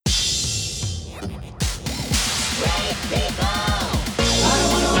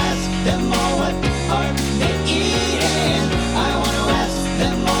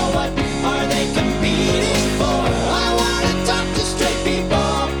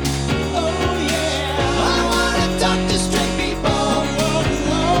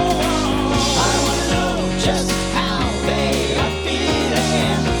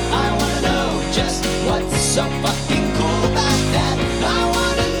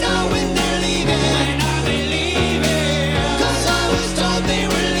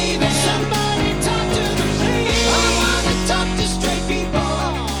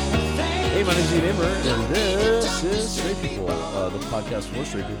podcast for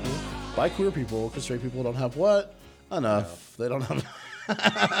straight people by queer people, because straight people don't have what? Enough. They don't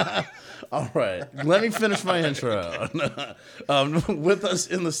have... All right. Let me finish my intro. With us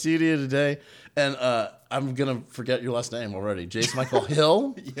in the studio today, and I'm going to forget your last name already. Jayce Michael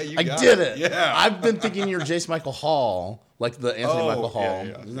Hill? Yeah, you I got did it. it. Yeah. I've been thinking you're Jayce Michael Hall, like the Anthony Michael Hall.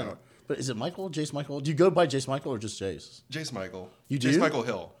 Yeah. But is it Michael? Jayce Michael? Do you go by Jayce Michael or just Jayce? Jayce Michael. You do? Jayce Michael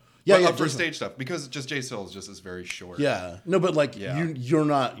Hill. Yeah, but yeah. up for stage stuff, because just Jayce Hill is just very short. Yeah. No, but like Yeah. you're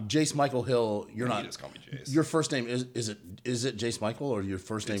not Jayce Michael Hill. You're You not. just call me Jayce. Your first name is it Jayce Michael or your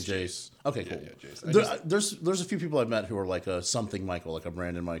first name It's Jayce? Okay, Yeah, cool. yeah, Jayce. There's a few people I've met who are like a something Michael, like a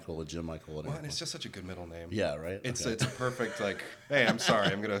Brandon Michael, a Jim Michael. Well, and it's just such a good middle name. Yeah, right. It's Okay. a perfect, like, hey, I'm sorry,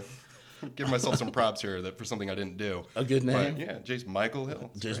 I'm gonna give myself some props here for something I didn't do. A good name. But, yeah, Jayce Michael Hill.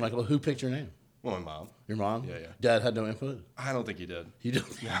 It's Jayce great. Michael. Who picked your name? Well, my mom. Your mom? Yeah, yeah. Dad had no input. I don't think he did. He did.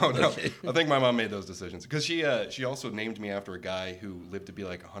 No. Okay. I think my mom made those decisions because she also named me after a guy who lived to be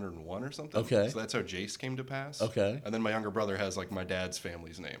like 101 or something. Okay. So that's how Jayce came to pass. Okay. And then my younger brother has like my dad's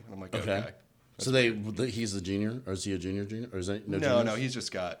family's name, and I'm like, okay. So he's the junior, or is he a junior, or is that no? No, he's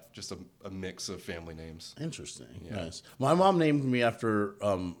just got a mix of family names. Interesting. Yeah. Nice. My mom named me after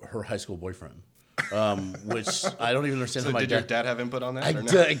her high school boyfriend, which I don't even understand. So how my did your dad have input on that? I, or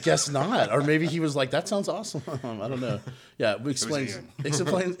no? I guess not, or maybe he was like, "That sounds awesome." I don't know. Yeah, it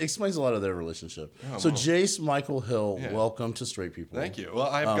explains a lot of their relationship. Oh, So wow. Jayce Michael Hill, Yeah. welcome to Straight People. Thank you. Well,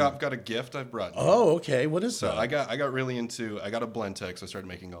 I've got a gift I've brought you. Oh, okay. What is So that? I got really into. I got a blend tech, so I started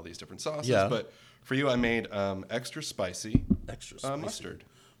making all these different sauces. Yeah. But for you, I made extra spicy, Extra spicy. mustard.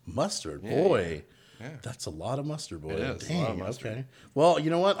 Mustard, Yeah, boy. Yeah. That's a lot of mustard, boy. It is, a Dang, lot of mustard. okay. Well,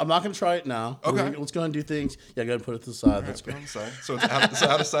 you know what? I'm not going to try it now. Okay. Let's go ahead and do things. Yeah, go ahead and put it to the side. That's Put it great. on the side. So it's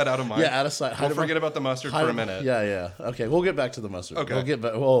out of sight, out of mind. Yeah, out of sight. We'll forget about the mustard for a minute. Yeah. Okay, we'll get back to the mustard. Okay. We'll get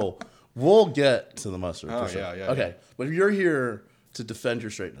back. We'll get to the mustard. Oh, for sure. yeah. Okay, but if you're here to defend your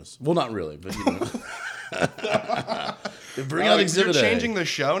straightness, well, not really, but you know. Bring out Exhibit You're A. changing the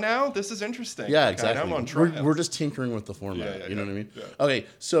show now? This is interesting. Yeah, Okay, exactly. I'm on trial. We're just tinkering with the format. Yeah, you know what I mean? yeah. Okay,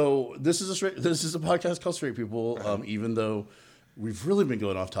 so this is a podcast called Straight People. Even though we've really been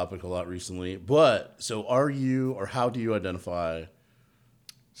going off topic a lot recently, but so are you, or how do you identify?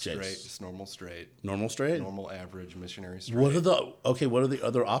 Straight, Jayce? just normal straight. Normal straight. Normal average missionary straight. What are the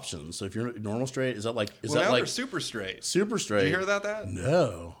other options? So if you're normal straight, is that like now they're super straight. super straight? Did you hear about that?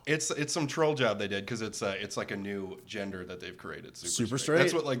 No. It's some troll job they did because it's like a new gender that they've created. Super straight?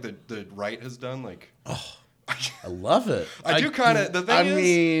 That's what like the right has done. Like, I love it. I do kind of. The thing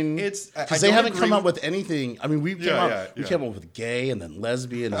mean, it's because they haven't come up with anything. I mean, we came Yeah, up with gay, and then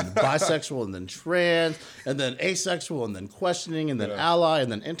lesbian, and then bisexual, and then trans, and then asexual, and then questioning, and then ally,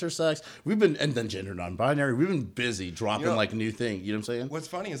 and then intersex. And then gender non-binary. We've been busy dropping like new things. You know what I'm saying? What's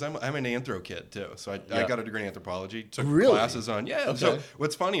funny is I'm an anthro kid too, so I got a degree in anthropology. Took Really? classes on Okay. So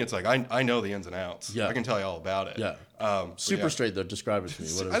what's funny? It's like I know the ins and outs. Yeah. I can tell you all about it. Yeah. But Super yeah. straight though. Describe it to me.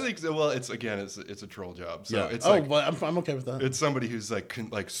 What is I think so, well, it's a troll job. So yeah. it's Oh, like well, I'm okay with that. it's somebody who's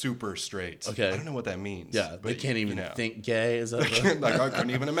like super straight. Okay. I don't know what that means. Yeah, they but, can't even you know. think gay. Is that? Like I couldn't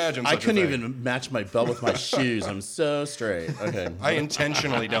even imagine. I Such couldn't a thing. even match my belt with my shoes. I'm so straight. Okay. I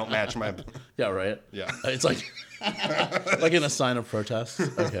intentionally don't match my. Yeah, right? Yeah. It's like in a sign of protest.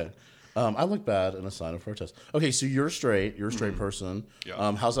 Okay. I look bad in a sign of protest. Okay, so you're straight. You're a straight person.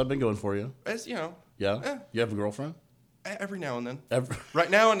 Yeah. How's that been going for you? It's Yeah? Eh. You have a girlfriend? every now and then. Every... Right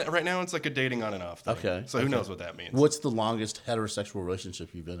now it's like a dating on and off thing. Okay. So who knows what that means? What's the longest heterosexual relationship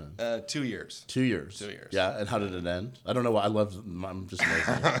you've been in? 2 years. 2 years. 2 years. Yeah, and how did it end? I don't know. I'm just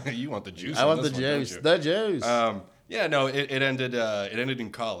amazing. You want the juice? I on want the this one, don't juice. you? The juice. Yeah, no, it ended. It ended in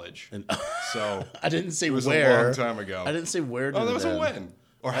college. So I didn't say it was where. a long time ago. I didn't say where. Did Oh, that it was end. a when.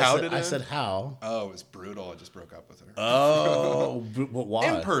 Or how did it? I end? said how. Oh, it was brutal. I just broke up with her. Oh, but why?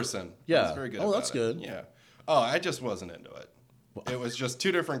 In person. Yeah. I was very good. Oh, about that's it. good. Yeah. Oh, I just wasn't into it. It was just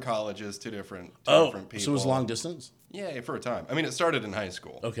two different colleges, two different people. So it was long distance? Yeah, for a time. I mean, it started in high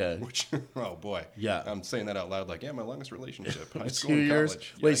school. Okay. Which, oh boy. Yeah. I'm saying that out loud like, yeah, my longest relationship. High school 2 and years?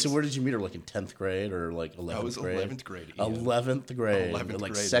 college. Wait, Yikes. so where did you meet her? Like in 10th grade or like 11th grade? It was 11th grade. Ian. 11th grade. 11th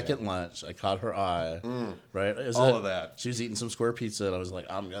like grade, second lunch. I caught her eye. Right? All of that. She was eating some square pizza and I was like,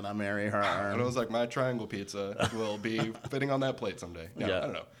 I'm going to marry her. And I was like, my triangle pizza will be fitting on that plate someday. No, Yeah. I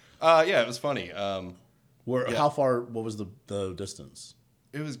don't know. Yeah, it was funny. How far, what was the distance?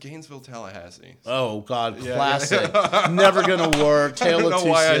 It was Gainesville, Tallahassee. Oh, God, Yeah, classic. Never going to work. Tale of know two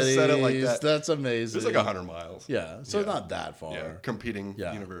why cities. I said it like that. That's It amazing. was like 100 miles. Yeah, so Yeah. not that far. Yeah, competing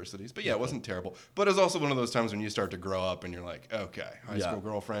Yeah. universities. But yeah, it wasn't terrible. But it was also one of those times when you start to grow up and you're like, okay, high Yeah. school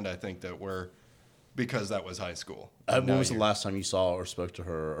girlfriend, I think that we're because that was high school. When was the last time you saw or spoke to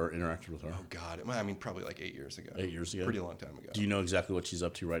her or interacted with her? Oh, God. I mean, probably like 8 years ago. 8 years ago? Pretty long time ago. Do you know exactly what she's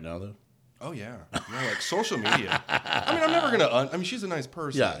up to right now, though? Oh, yeah. Like social media. I mean, I'm never going to... she's a nice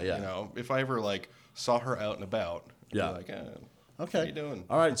person. Yeah. You know, if I ever, like, saw her out and about, I'd be like, okay. What are you doing?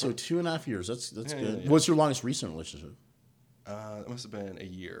 All right, so 2.5 years. That's good. Yeah. What's your longest recent relationship? It must have been a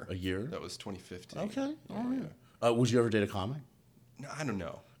year. A year? That was 2015. Okay. All right. Would you ever date a comic? No, I don't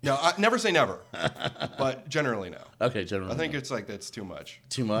know. No, I never say never, but generally no. Okay, generally. I think it's like that's too much.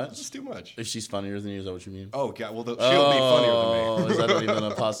 Too much? It's too much. If she's funnier than you, is that what you mean? Oh, God. Well, she'll be funnier than me. Oh, is that even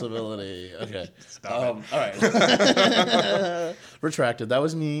a possibility? Okay. Stop it. All right. Retracted. That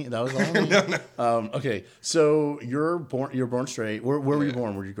was me. That was all me. No. Okay. So you're born straight. Where were you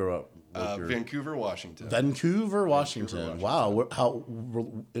born? Where did you grow up? Vancouver, Washington. Vancouver, Washington. Wow. How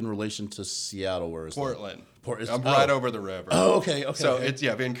in relation to Seattle? Where is Portland. That? I'm right over the river. Oh, okay. So it's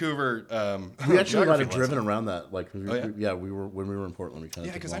Vancouver. We actually might have driven around that. Like, we were when we were in Portland. We kind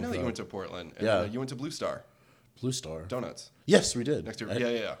of because I know that you went to Portland. And, you went to Blue Star. Blue Star Donuts. Yes, we did. Next to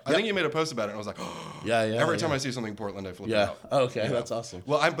I think you made a post about it, and I was like, Every time I see something in Portland, I flip out. Oh, okay, that's awesome.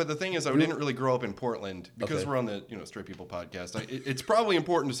 Well, but the thing is, I didn't really grow up in Portland because we're on the Straight People podcast. It's probably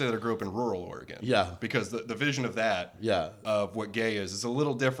important to say that I grew up in rural Oregon. Yeah. Because the vision of that, of what gay is a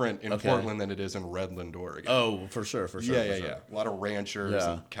little different in Portland than it is in Redland, Oregon. Oh, for sure. Yeah. A lot of ranchers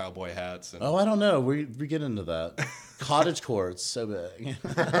and cowboy hats. And... Oh, I don't know. We get into that. Cottage courts, so big.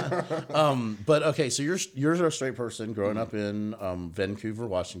 But okay, so you're a straight person growing up in Vancouver,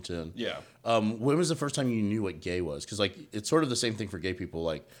 Washington. Yeah. When was the first time you knew what gay was? Because like it's sort of the same thing for gay people.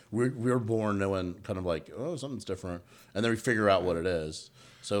 Like we're born knowing kind of like, oh, something's different, and then we figure out what it is.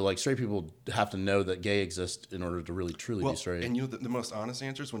 So like straight people have to know that gay exists in order to really truly be straight. And the most honest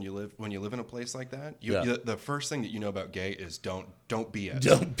answer is when you live in a place like that, the first thing that you know about gay is don't be it.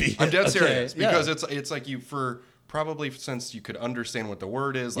 Don't be it. I'm dead serious because it's like you for probably since you could understand what the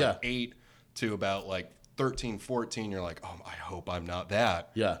word is, like 8 to about like 13, 14, you're like, oh, I hope I'm not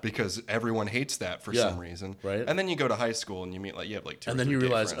that. Yeah. Because everyone hates that for some reason. Right. And then you go to high school and you meet you have like 2 and or then 3 you gay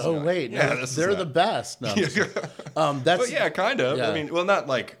realize, friends, oh, wait, they're the best. No, but yeah, kind of. Yeah. I mean, well, not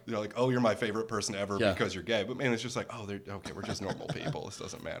like, oh, you're my favorite person ever because you're gay. But man, it's just like, oh, we're just normal people. This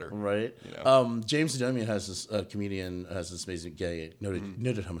doesn't matter. Right. James Adomian has this comedian, has this amazing gay,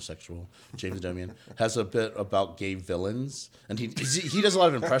 noted homosexual, James Adomian, has a bit about gay villains. And he does a lot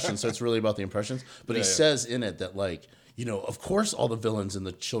of impressions, so it's really about the impressions. But he says in it that like, of course all the villains in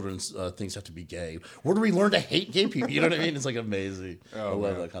the children's things have to be gay. Where do we learn to hate gay people? You know what I mean? It's like amazing. I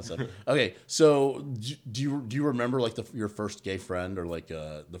love that concept. Okay, so do you remember like your first gay friend or like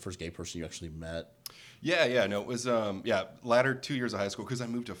the first gay person you actually met? Yeah. No, it was latter 2 years of high school because I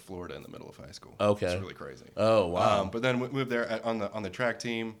moved to Florida in the middle of high school. Okay, it's really crazy. Oh wow! But then we moved there on the track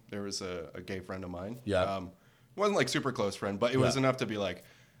team. There was a gay friend of mine. Yeah, wasn't like super close friend, but it was enough to be like,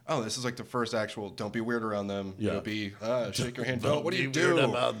 oh, this is like the first actual. Don't be weird around them. Yeah. Be shake your hand. Don't what do you be weird do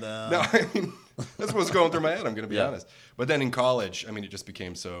about them? No, I mean that's what's going through my head. I'm going to be honest. But then in college, I mean, it just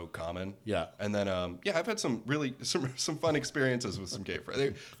became so common. Yeah. And then I've had some fun experiences with some gay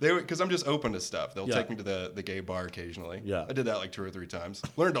friends. They because I'm just open to stuff. They'll take me to the gay bar occasionally. Yeah. I did that like 2 or 3 times.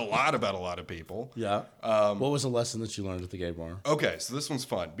 Learned a lot about a lot of people. Yeah. What was a lesson that you learned at the gay bar? Okay, so this one's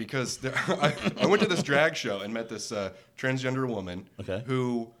fun because I went to this drag show and met this transgender woman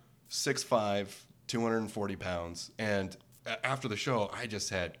who 6'5", 240 pounds, and after the show, I just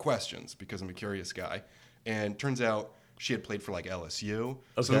had questions because I'm a curious guy, and turns out she had played for like LSU.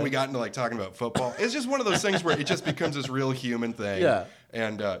 Okay. So then we got into like talking about football. It's just one of those things where it just becomes this real human thing. Yeah.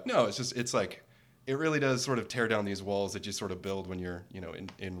 And no, it's like it really does sort of tear down these walls that you sort of build when you're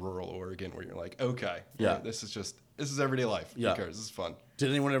in rural Oregon, where you're like, okay, this is everyday life. Yeah. Who cares? This is fun. Did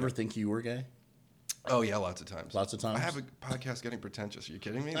anyone ever think you were gay? Oh yeah, lots of times. Lots of times. I have a podcast getting pretentious. Are you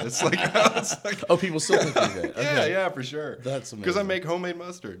kidding me? It's like oh, people still think you're gay. Okay. Yeah, for sure. That's amazing. Because I make homemade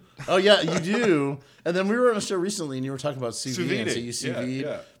mustard. Oh yeah, you do. And then we were on a show recently, and you were talking about sous vide. And so you sous vide.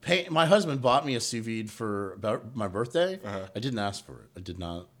 Yeah. My husband bought me a sous vide for about my birthday. I didn't ask for it. I did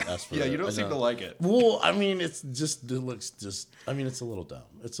not ask for it. Yeah, you don't seem to like it. Well, I mean, it looks just. I mean, it's a little dumb.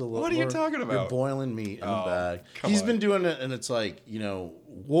 It's a little. What are you talking about? You're boiling meat in a bag. He's been doing it, and it's like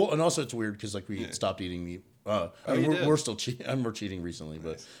Well, and also it's weird because like we stopped eating meat. We're still cheating. We're cheating recently,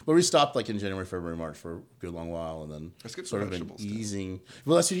 but we stopped like in January, February, March for a good long while, and then sort of been easing.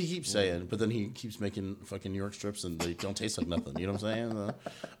 Well, that's what he keeps saying, but then he keeps making fucking New York strips, and they don't taste like nothing. You know what I'm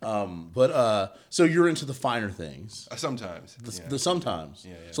saying? So you're into the finer things. Sometimes. The sometimes.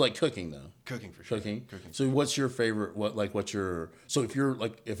 Yeah. So like cooking though. Cooking for sure. Cooking. Cooking. So what's your favorite? So if you're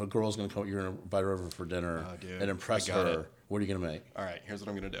like, if a girl's gonna come, you're gonna invite her over for dinner and impress her. What are you gonna make? All right, here's what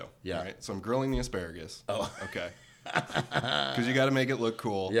I'm gonna do. Yeah. All right, so I'm grilling the asparagus. Oh. Okay. Because you got to make it look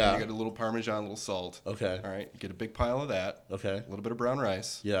cool. Yeah. You got a little Parmesan, a little salt. Okay. All right. Get a big pile of that. Okay. A little bit of brown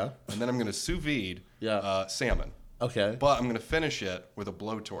rice. Yeah. And then I'm going to sous vide salmon. Okay. But I'm going to finish it with a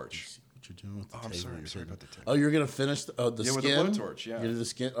blowtorch. What you're doing with the I'm table? sorry about the table. Oh, you're gonna finish the skin? With a blowtorch, yeah. You do the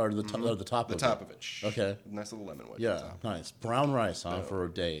skin or the top, the top The of top it? of it. Okay. Nice little lemon wedge. Yeah, on top. nice. Brown rice, for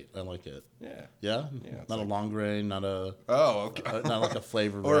a date. I like it. Yeah. Yeah? Yeah, it's Not a long grain, not a... Oh, okay. Not like a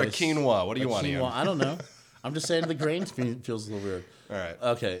flavored Or rice. a quinoa. What do you want, Ian? I don't know. I'm just saying the grain feels a little weird. All right.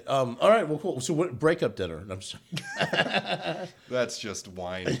 Okay. All right. Well, cool. So what breakup dinner? No, I'm just That's just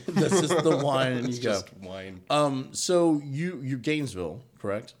wine. That's just the wine and It's you go. just wine. So you Gainesville,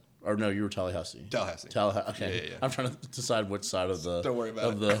 correct? Or no, you were Tallahassee. Tallahassee. Okay. Yeah. I'm trying to decide which side of the Don't worry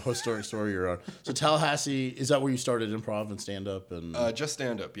about the historic story you're on. So Tallahassee, is that where you started improv and stand up and Just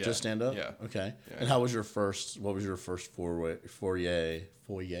stand up, yeah. just stand up? Yeah. Okay. Yeah. And what was your first foray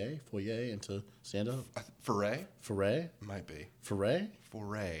into stand up? Foray? Might be. Foray?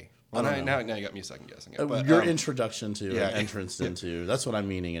 Foray. Well, now you got me second guessing it. But, your introduction to yeah. and entrance into. That's what I'm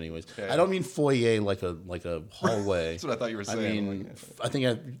meaning, anyways. Yeah. I don't mean foyer like a hallway. That's what I thought you were saying. I mean, I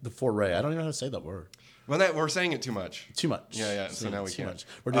think the foray. I don't even know how to say that word. Well, we're saying it too much. Too much. Yeah. So now we too can't. Much.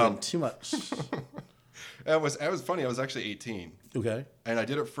 We're doing too much. It was funny. I was actually 18. Okay. And I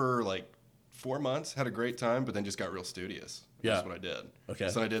did it for like 4 months. Had a great time, but then just got real studious. Yeah. That's what I did. Okay.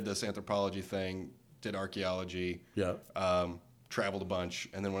 So I did this anthropology thing. Did archaeology. Yeah. Traveled a bunch,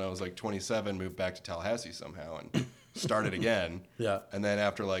 and then when I was like 27, moved back to Tallahassee somehow and started again. Yeah. And then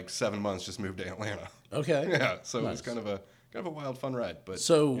after like 7 months, just moved to Atlanta. Okay. Yeah. So Nice. it was kind of a wild, fun ride. But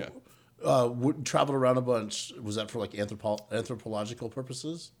So, yeah. Traveled around a bunch. Was that for like anthropological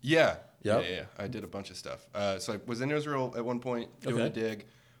purposes? Yeah. Yep. Yeah. I did a bunch of stuff. So I was in Israel at one point doing Okay. a dig.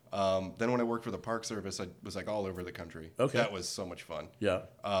 Then when I worked for the Park Service, I was like all over the country. Okay. That was so much fun. Yeah.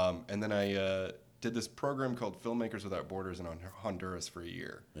 And then I did this program called Filmmakers Without Borders in Honduras for a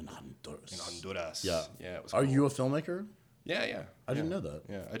year. In Honduras. In Honduras. Yeah. Yeah. It was Are cool. you a filmmaker? Yeah. I didn't know that.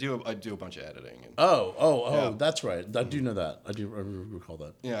 Yeah. I do a bunch of editing. And, Oh, that's right. I do know that. I recall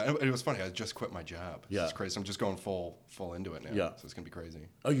that. yeah. It was funny. I just quit my job. Yeah. It's crazy. I'm just going full into it now. Yeah. So it's going to be crazy.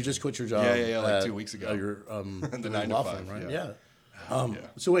 Oh, you just quit your job? Yeah, like 2 weeks ago. Oh, you're The doing 9 to law 5, firm, right? yeah. Yeah.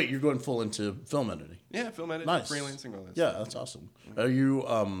 So wait, you're going full into film editing? Yeah, film editing, Nice. freelancing, all that Yeah, stuff. that's awesome. Are you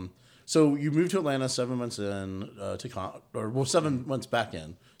so you moved to Atlanta 7 months in 7 months back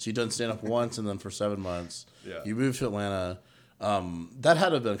in. So you done stand up once, and then for 7 months, Yeah. you moved to Atlanta. That had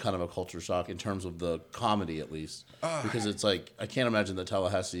to have been kind of a culture shock in terms of the comedy, at least, because it's like I can't imagine that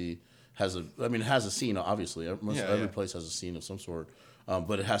Tallahassee has a scene. Obviously, every place has a scene of some sort,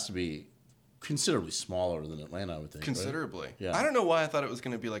 but it has to be considerably smaller than Atlanta, I would think. Considerably. Right? Yeah. I don't know why I thought it was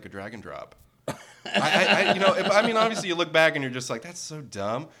going to be like a drag and drop. I mean, obviously you look back and you're just like, that's so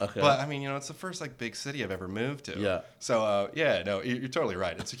dumb. Okay. But I mean, it's the first like big city I've ever moved to. Yeah. So no, you're totally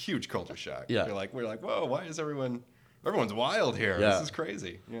right. It's a huge culture shock. Yeah. We're like, whoa, why is everyone's wild here? Yeah. This is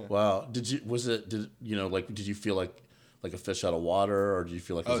crazy. Yeah. Wow. Did you feel like a fish out of water, or did you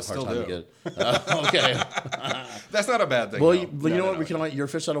feel like it was a hard time to get? Okay. That's not a bad thing. Well, though. you know what? We can you're a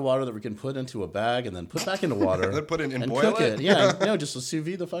fish out of water that we can put into a bag and then put back into water. Then put it in and boil cook it. Yeah, no, just to sous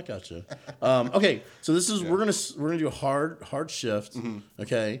vide the fuck out you. Okay, so this is we're gonna do a hard shift. Mm-hmm.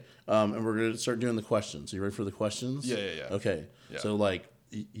 Okay, and we're gonna start doing the questions. You ready for the questions? Yeah. Okay, Yeah. so like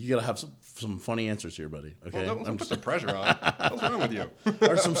you gotta have some funny answers here, buddy. Okay, Well, don't put the pressure on. What's wrong with you?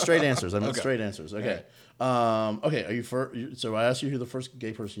 or some straight answers. I mean, Okay. straight answers. Okay. Okay. Are you first? So I asked you who the first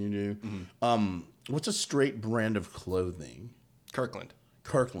gay person you knew. Mm-hmm. What's a straight brand of clothing? Kirkland.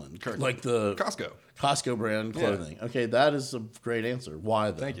 Kirkland. Like the Costco brand clothing. Yeah. Okay, that is a great answer.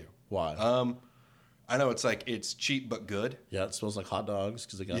 Why though? Thank you. Why? I know it's cheap but good. Yeah, it smells like hot dogs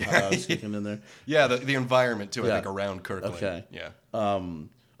because they got hot dogs cooking in there. Yeah, the environment too. I think around Kirkland. Okay. Yeah.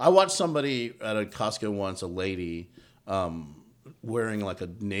 I watched somebody at a Costco once, a lady, wearing like a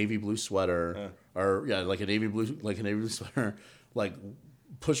navy blue sweater, like a navy blue sweater, like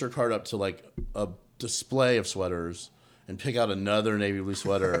push her cart up to like a display of sweaters and pick out another navy blue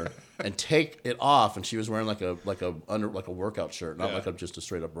sweater and take it off. And she was wearing like a workout shirt, not like just a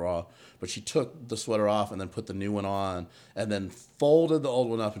straight up bra. But she took the sweater off and then put the new one on, and then folded the old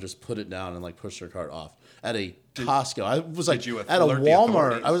one up and just put it down and like pushed her cart off at a Costco. I was like at a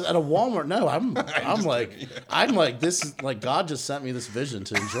Walmart. I was at a Walmart. No, I'm like this is like God just sent me this vision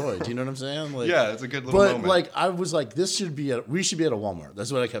to enjoy. Do you know what I'm saying? Like, yeah, it's a good little moment. But like I was like, we should be at a Walmart.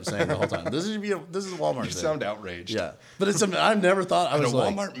 That's what I kept saying the whole time. This is Walmart. You sound outraged. Yeah, but it's I've never thought I was at a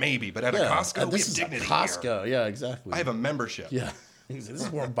like Walmart maybe. dirty, but at a Costco, we have dignity. Costco, here. Yeah, exactly. I have a membership. Yeah, this is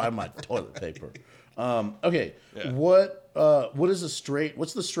where I buy my toilet paper. Okay, Yeah. what is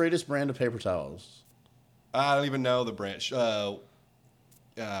what's the straightest brand of paper towels? I don't even know the brand.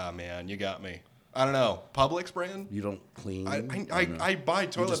 Man, you got me. I don't know. Publix brand? You don't clean? I buy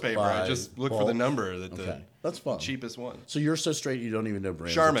toilet paper. I just look for the number that's fun. Cheapest one. So you're so straight you don't even know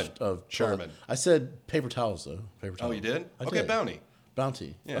brands of Charmin. I said paper towels though. Paper towels. Oh, you did? I okay, did.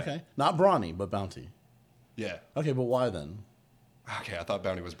 Bounty. Yeah. Okay. Not Brawny, but Bounty. Yeah. Okay, but why then? Okay, I thought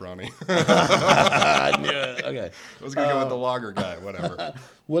Bounty was Brawny. I knew it. Okay. I was gonna go with the lager guy. Whatever.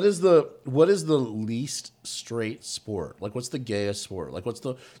 What is the least straight sport? Like, what's the gayest sport? Like,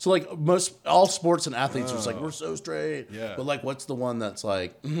 all sports and athletes are just like, we're so straight. Yeah. But like, what's the one that's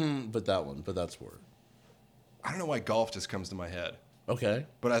like, but that sport? I don't know why golf just comes to my head. Okay.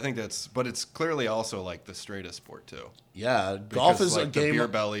 But I think but it's clearly also like the straightest sport too. Yeah, golf is like a game. The beer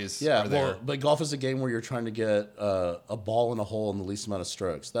bellies. Yeah, are there. but golf is a game where you're trying to get a ball in a hole in the least amount of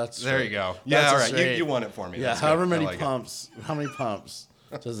strokes. There you go. Yeah, all right. You won it for me. Yeah, That's however good. many like pumps? How many pumps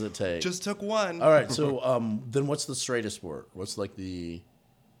does it take? Just took one. All right. So then, what's the straightest sport? What's like the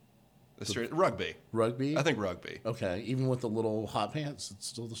rugby? Rugby. I think rugby. Okay, even with the little hot pants, it's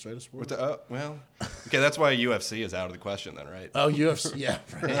still the straightest sport. Okay, that's why UFC is out of the question then, right? Oh, UFC, yeah,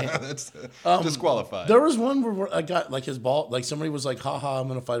 right. That's disqualified. There was one where I got like his ball, like somebody was like, "Haha, I'm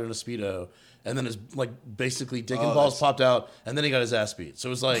gonna fight in a Speedo," and then his like basically dick and balls popped out, and then he got his ass beat. So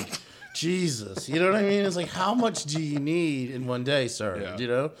it was like, Jesus, you know what I mean? It's like, how much do you need in one day, sir? Yeah. You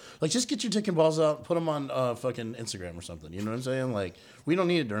know, like just get your dick and balls out, put them on fucking Instagram or something. You know what I'm saying? Like, we don't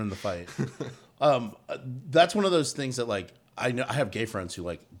need it during the fight. That's one of those things that like I know I have gay friends who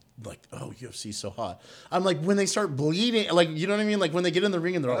like, oh, UFC's so hot. I'm like, when they start bleeding, like, you know what I mean? Like when they get in the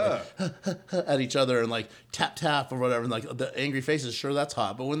ring and they're all like at each other and like tap or whatever, and like the angry faces, sure, that's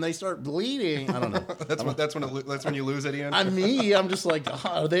hot. But when they start bleeding, I don't know. that's when you lose at the end. I'm just like,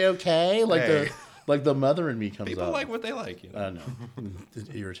 are they okay? Like the mother in me comes out. People like what they like. You know? I know.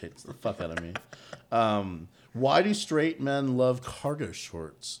 It irritates the fuck out of me. Why do straight men love cargo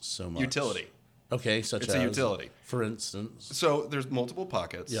shorts so much? Utility. Okay, it's a utility. For instance. So there's multiple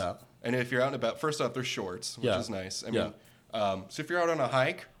pockets. Yeah. And if you're out and about, first off, they're shorts, which is nice. I mean, so if you're out on a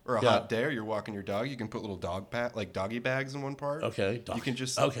hike or a hot day, or you're walking your dog, you can put little doggy bags in one part. Okay. You can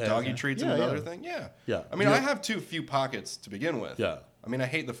just doggy treats in another thing. Yeah. Yeah. I mean, I have too few pockets to begin with. Yeah. I mean, I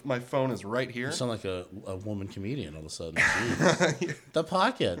hate my phone is right here. You sound like a woman comedian all of a sudden. Jeez. The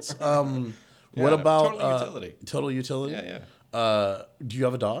pockets. What about total utility? Total utility? Yeah. Do you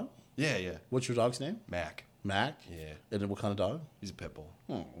have a dog? Yeah. What's your dog's name? Mac. Mac? Yeah. And what kind of dog? He's a pit bull.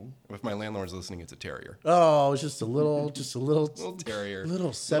 Oh. If my landlord's listening, it's a terrier. Oh, it's just a little Little terrier.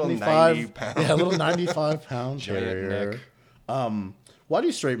 Little 75 90 pound. Yeah, a little 95 pound Giant terrier. neck. Why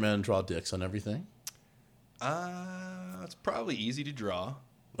do straight men draw dicks on everything? It's probably easy to draw.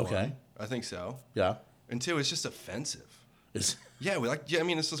 Okay. One, I think so. Yeah. And two, it's just offensive. Yeah, I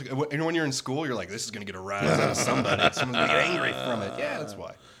mean, it's just like, and when you're in school, you're like, this is going to get a rise out of somebody. Someone's going to get angry from it. Yeah, that's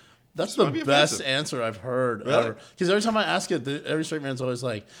why. That's the best answer I've heard ever. Because every time I ask it, every straight man's always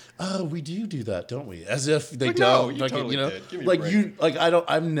like, "Oh, we do that, don't we?" As if they don't. No, you totally did. Give me like a you, like I don't.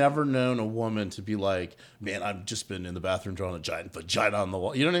 I've never known a woman to be like, "Man, I've just been in the bathroom drawing a giant vagina on the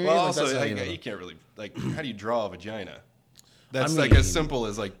wall." You know what I mean? Well, like, also, you can't really like. How do you draw a vagina? That's like as simple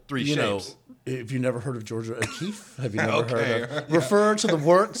as like three shapes. If you've never heard of Georgia O'Keeffe, have you never heard of? Refer to the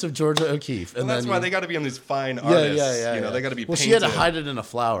works of Georgia O'Keeffe, and that's why they got to be on these fine artists. Yeah. You know, they got to be. Well, painted. she had to hide it in a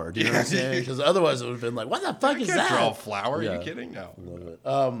flower. Do you know what I'm saying? Because otherwise, it would have been like, "What the fuck is that?" Draw a flower? Are you kidding? No. Love it.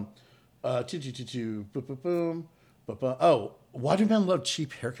 Oh, why do men love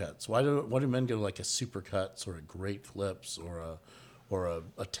cheap haircuts? Why do men go like a Supercuts or a Great Clips or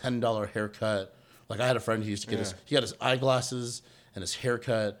a $10 haircut? Like I had a friend who used to get he got his eyeglasses and his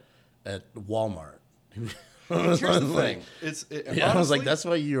haircut at Walmart. Here's the thing. Honestly, I was like, that's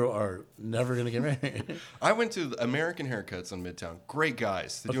why you are never going to get married. I went to American Haircuts on Midtown. Great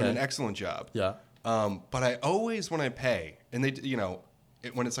guys. They're doing an excellent job. Yeah. But I always, when I pay, and they,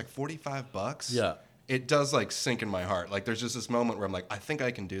 when it's like $45, yeah, it does like sink in my heart. Like there's just this moment where I'm like, I think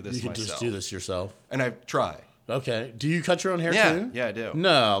I can do this myself. You can just do this yourself. And I try. Okay. Do you cut your own hair too? Yeah, I do.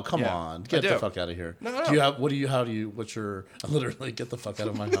 No, come on. Get the fuck out of here. No. What's your, literally get the fuck out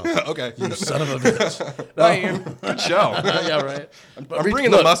of my house. Okay. You son of a bitch. No. Good show. Yeah, right. I'm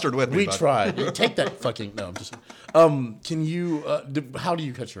bringing the mustard with me. We tried. Take that fucking, no, I'm just, can you, how do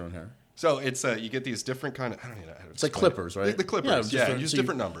you cut your own hair? So it's you get these different kind of I don't know how to It's like clippers, right? The clippers, yeah. Use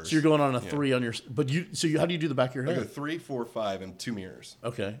different numbers. So you're going on a 3 on your, but how do you do the back of your head? Like a 3, 4, 5, and 2 mirrors.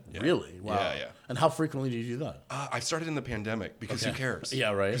 Okay, really? Wow. Yeah. And how frequently do you do that? I started in the pandemic because who cares?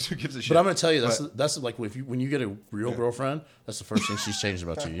 Yeah, right. Who gives a shit? But I'm going to tell you, that's like when you get a real girlfriend, that's the first thing she's changed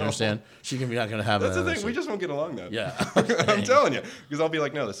about you. You understand? She can be not going to have. That's the thing. We just won't get along then. Yeah, I'm telling you, because I'll be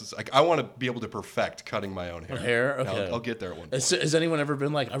like, no, this is like I want to be able to perfect cutting my own hair. Okay. I'll get there at one point. Has anyone ever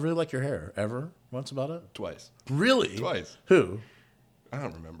been like, I really like your hair? Ever? Once about it? Twice. Really? Twice. Who? I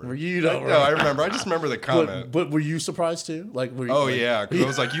don't remember. Were you? No, I remember. I just remember the comment. But were you surprised too? Like, were you, yeah, because I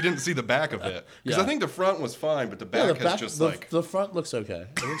was like, you didn't see the back of it. Because I think the front was fine, but the back has just the front looks okay.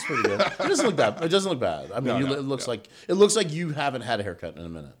 It looks pretty good. It doesn't look bad. It doesn't look bad. I mean, it looks like you haven't had a haircut in a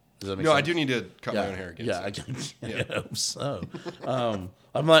minute. Does that make sense? I do need to cut my own hair again. Yeah, I hope so.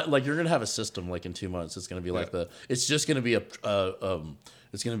 I'm like you're gonna have a system like in 2 months. It's gonna be like it's just gonna be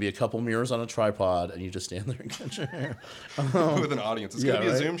it's going to be a couple mirrors on a tripod, and you just stand there and cut your hair. With an audience. It's going to be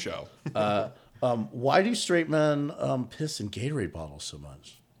a Zoom show. Why do straight men piss in Gatorade bottles so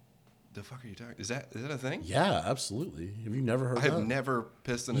much? The fuck are you talking? Is that a thing? Yeah, absolutely. Have you never heard that? I've never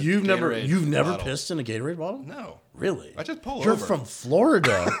pissed in a You've Gatorade never bottle. Pissed in a Gatorade bottle? No. Really? I just pull You're over. from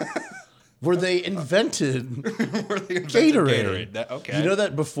Florida. Where they invented Gatorade. Okay. You know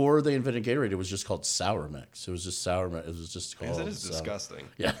that before they invented Gatorade, it was just called Sour Mix. It was just Sour Mix. It was just called. It is disgusting.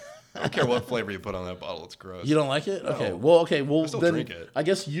 Yeah. I don't care what flavor you put on that bottle. It's gross. You don't like it? No. Okay. Well, I still then drink it. I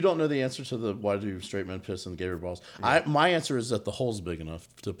guess you don't know the answer to the why do straight men piss in the Gatorade bottles. Yeah. My answer is that the hole's big enough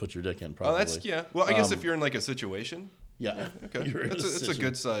to put your dick in. Probably. Oh, that's Well, I guess if you're in like a situation. Yeah. Okay. It's a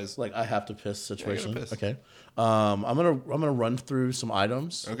good size. Like I have to piss situation. Piss. Okay. I'm gonna run through some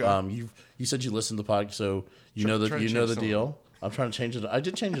items. Okay. You said you listened to the podcast, so you know the deal. I'm trying to change it. I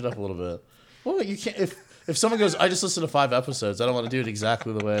did change it up a little bit. Well, you can't if someone goes, I just listened to 5 episodes. I don't want to do it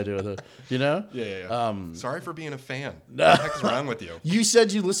exactly the way I do it. You know? Yeah. Sorry for being a fan. What the heck's wrong with you? You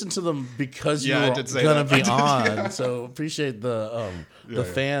said you listened to them because you were gonna be on. So appreciate the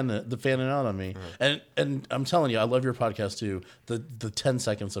fanning out on me. And I'm telling you, I love your podcast too. The 10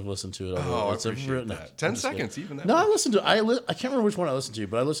 seconds I've listened to it. I appreciate that. 10 seconds, even that. No, I listened to. I can't remember which one I listened to,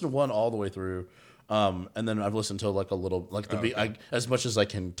 but I listened to one all the way through. And then I've listened to like a little, like as much as I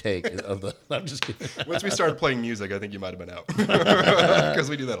can take of the. I'm just kidding. Once we started playing music, I think you might have been out because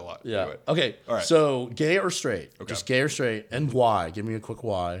we do that a lot. Yeah. Anyway. Okay. All right. So gay or straight? Okay. Just gay or straight, and why? Give me a quick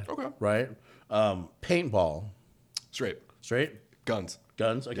why. Okay. Right. Paintball. Straight. Straight. Guns.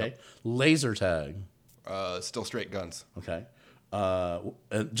 Okay. Yep. Laser tag. Still straight guns. Okay.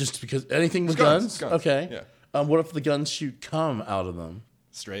 And just because anything with guns. Okay. Yeah. What if the guns shoot cum out of them?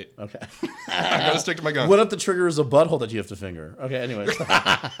 Straight. Okay. I gotta stick to my guns. What if the trigger is a butthole that you have to finger? Okay. Anyways.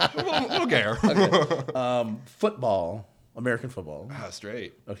 a little gayer. Okay. Football. American football.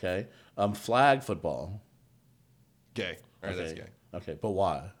 Straight. Okay. Flag football. Gay. All right, that's gay. Okay, but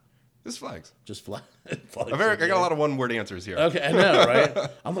why? Just flags. Just flags. I got a lot of one-word answers here. Okay, I know,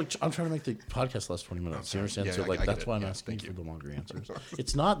 right? I'm trying to make the podcast last 20 minutes. You understand? Yeah, so that's why I'm asking you for the longer answers.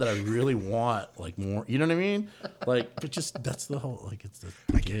 It's not that I really want like more. You know what I mean? Like, but just that's the whole like it's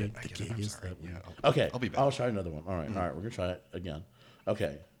the gig. The gig is that. Yeah. Okay, I'll be back. I'll try another one. All right, we're gonna try it again.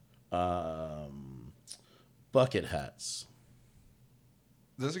 Okay, bucket hats.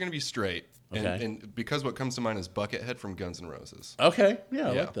 Those are gonna be straight. Okay. And because what comes to mind is Buckethead from Guns N' Roses. Okay, yeah,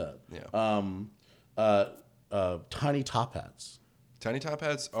 I like that. Yeah. Tiny top hats. Tiny top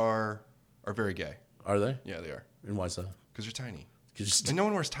hats are very gay. Are they? Yeah, they are. And why is that? Because you're tiny. And no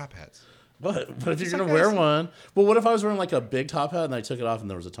one wears top hats. But if you're gonna wear one, well, what if I was wearing like a big top hat and I took it off and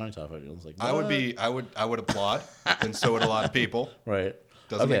there was a tiny top hat? I was like, what? I would applaud, and so would a lot of people. Right.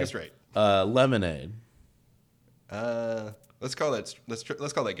 Doesn't make it straight. Lemonade. Let's call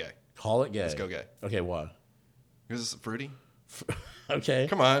that gay. Call it gay. Let's go gay. Okay, why? Because it's fruity. Okay.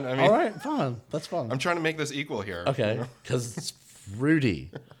 Come on. I mean, all right, fine. That's fine. I'm trying to make this equal here. Okay, because it's fruity.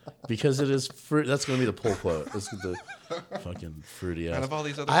 Because it is fruit. That's going to be the pull quote. This is the fucking fruity ass. Out of all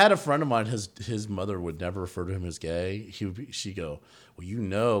these other... I had a friend of mine. His mother would never refer to him as gay. She'd go, well, you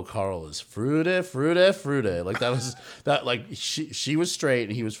know, Carl is fruity. Like that was that. Like she was straight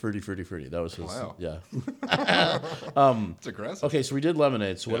and he was fruity. That was his. Wow. Yeah. It's aggressive. Okay, so we did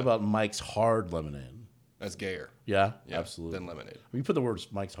lemonade. So what about Mike's Hard Lemonade? That's gayer. Yeah, absolutely. Then lemonade. You put the words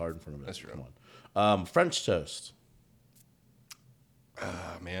Mike's Hard in front of it. That's true. Come on. French toast.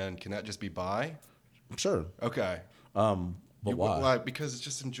 Man, can that just be bi? Sure. Okay. But why? Because it's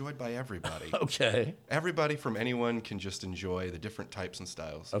just enjoyed by everybody. Okay. Everybody from anyone can just enjoy the different types and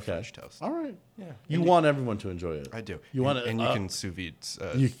styles of French toast. All right. Yeah. You want everyone to enjoy it. I do. You want and you can sous vide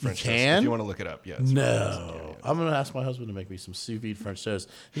you French can? toast if you want to look it up. Yes. No. I'm going to ask my husband to make me some sous vide French toast.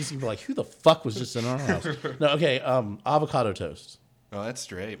 He's going to be like, who the fuck was just in our house? No, okay. Avocado toast. Oh, that's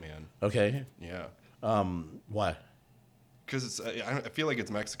straight, man. Okay. Yeah. Why? Because I feel like it's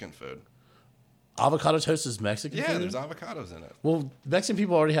Mexican food. Avocado toast is Mexican food? Yeah, there's avocados in it. Well, Mexican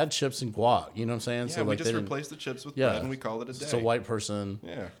people already had chips and guac. You know what I'm saying? Yeah, so, we just replaced the chips with bread and we call it a day. It's a white person.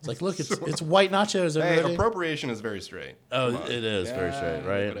 Yeah. It's like, look, it's white nachos. Everybody. Hey, appropriation is very straight. Oh, it is very straight,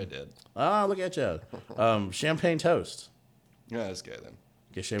 right? Look what I did. Ah, look at you. Champagne toast. Yeah, that's gay then.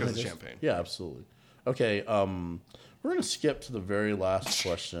 Okay, champagne toast? Champagne. Yeah, absolutely. Okay, we're going to skip to the very last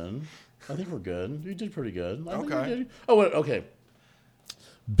question. I think we're good. You did pretty good. Okay. Oh, wait, okay.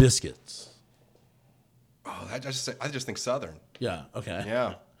 Biscuits. Oh, I just think Southern. Yeah. Okay.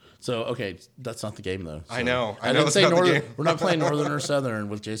 Yeah. So okay, that's not the game though. So I know. I didn't say not Northern. the game. We're not playing Northern or Southern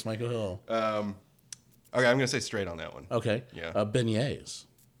with Jayce Michael Hill. Okay, I'm gonna say straight on that one. Okay. Yeah. Beignets.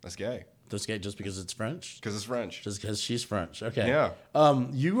 That's gay. That's gay just because it's French. Because it's French. Just because she's French. Okay. Yeah.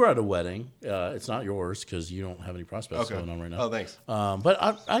 You were at a wedding. It's not yours because you don't have any prospects going on right now. Oh, thanks. But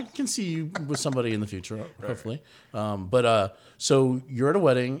I can see you with somebody in the future, hopefully. So you're at a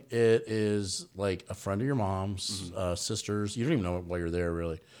wedding. It is like a friend of your mom's, sister's. You don't even know why you're there,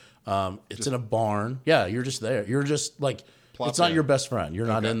 really. It's in a barn. Yeah, you're just there. You're just like, it's not your best friend. You're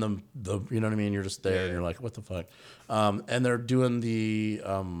not in the you know what I mean? You're just there and you're like, what the fuck? And they're doing the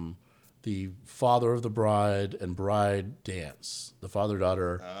father of the bride and bride dance, the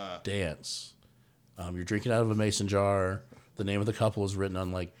father-daughter dance. You're drinking out of a mason jar. The name of the couple is written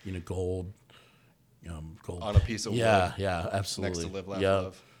on gold. Gold on a piece of wood. Yeah, absolutely. Next to live, laugh,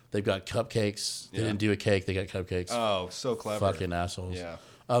 love. They've got cupcakes. They didn't do a cake. They got cupcakes. Oh, so clever. Fucking assholes. Yeah.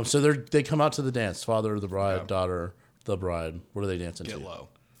 So they come out to the dance. Father of the bride, daughter, the bride. What are they dancing to? Get low.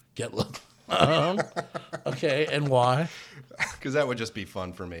 Get low. Okay, and why? Because that would just be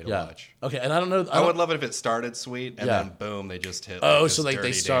fun for me to watch. Okay, and I don't know. I would love it if it started sweet and then boom, they just hit. So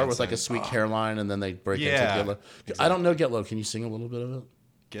they start with like a Sweet Caroline and then they break into Get Low. Exactly. I don't know Get Low. Can you sing a little bit of it?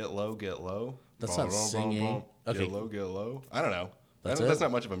 Get low, get low. That's not singing. Okay. Get low, get low. I don't know. That's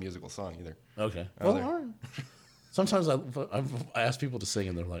not much of a musical song either. Okay. Well, all right. Sometimes I ask people to sing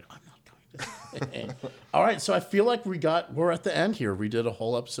and they're like, I'm not. All right, so I feel like we're at the end here. We did a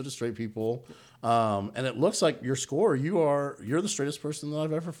whole episode of Straight People, and it looks like your score. You're the straightest person that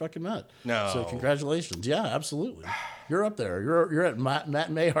I've ever fucking met. No, so congratulations. Yeah, absolutely. You're up there. You're at Matt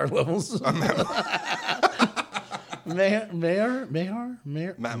Mahar levels. Matt Maher.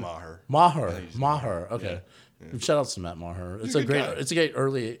 Okay. Yeah. Shout out to Matt Maher. It's a great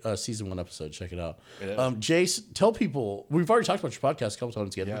early season 1 episode. Check it out. Jayce, tell people, we've already talked about your podcast a couple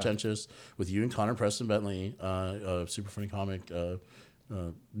times. Getting Pretentious with you and Connor Preston Bentley, super funny comic,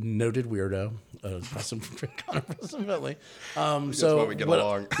 noted weirdo, Connor Preston Bentley. That's why we get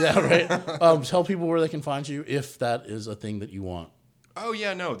along. Yeah, right. Tell people where they can find you if that is a thing that you want. Oh,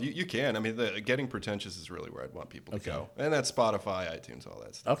 yeah, no, you can. I mean, Getting Pretentious is really where I'd want people to go. And that's Spotify, iTunes, all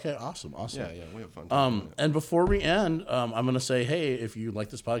that stuff. Okay, awesome. Yeah, we have fun. And before we end, I'm going to say, hey, if you like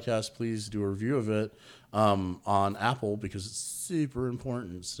this podcast, please do a review of it on Apple because it's super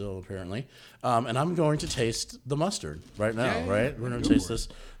important still, apparently. And I'm going to taste the mustard right now, right? We're going to taste this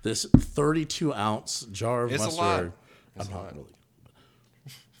 32-ounce jar of mustard. A lot. I'm not really.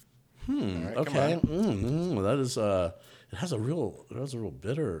 Right, okay. That is... It has a real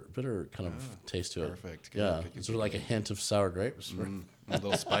bitter kind of taste to it. Perfect. Yeah, it's sort of like a hint of sour grapes. A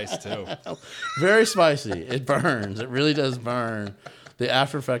little spice too. Very spicy. It burns. It really does burn. The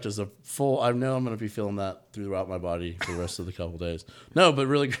after effect is a full. I know I'm going to be feeling that throughout my body for the rest of the couple days. No, but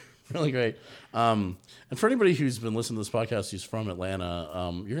really, really great. And for anybody who's been listening to this podcast who's from Atlanta,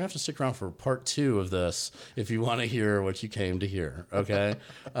 you're going to have to stick around for part 2 of this if you want to hear what you came to hear, okay?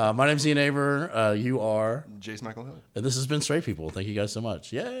 My name's Ian Aber. You are... Jayce Michael Hill. And this has been Straight People. Thank you guys so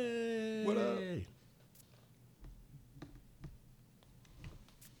much. Yay! What up?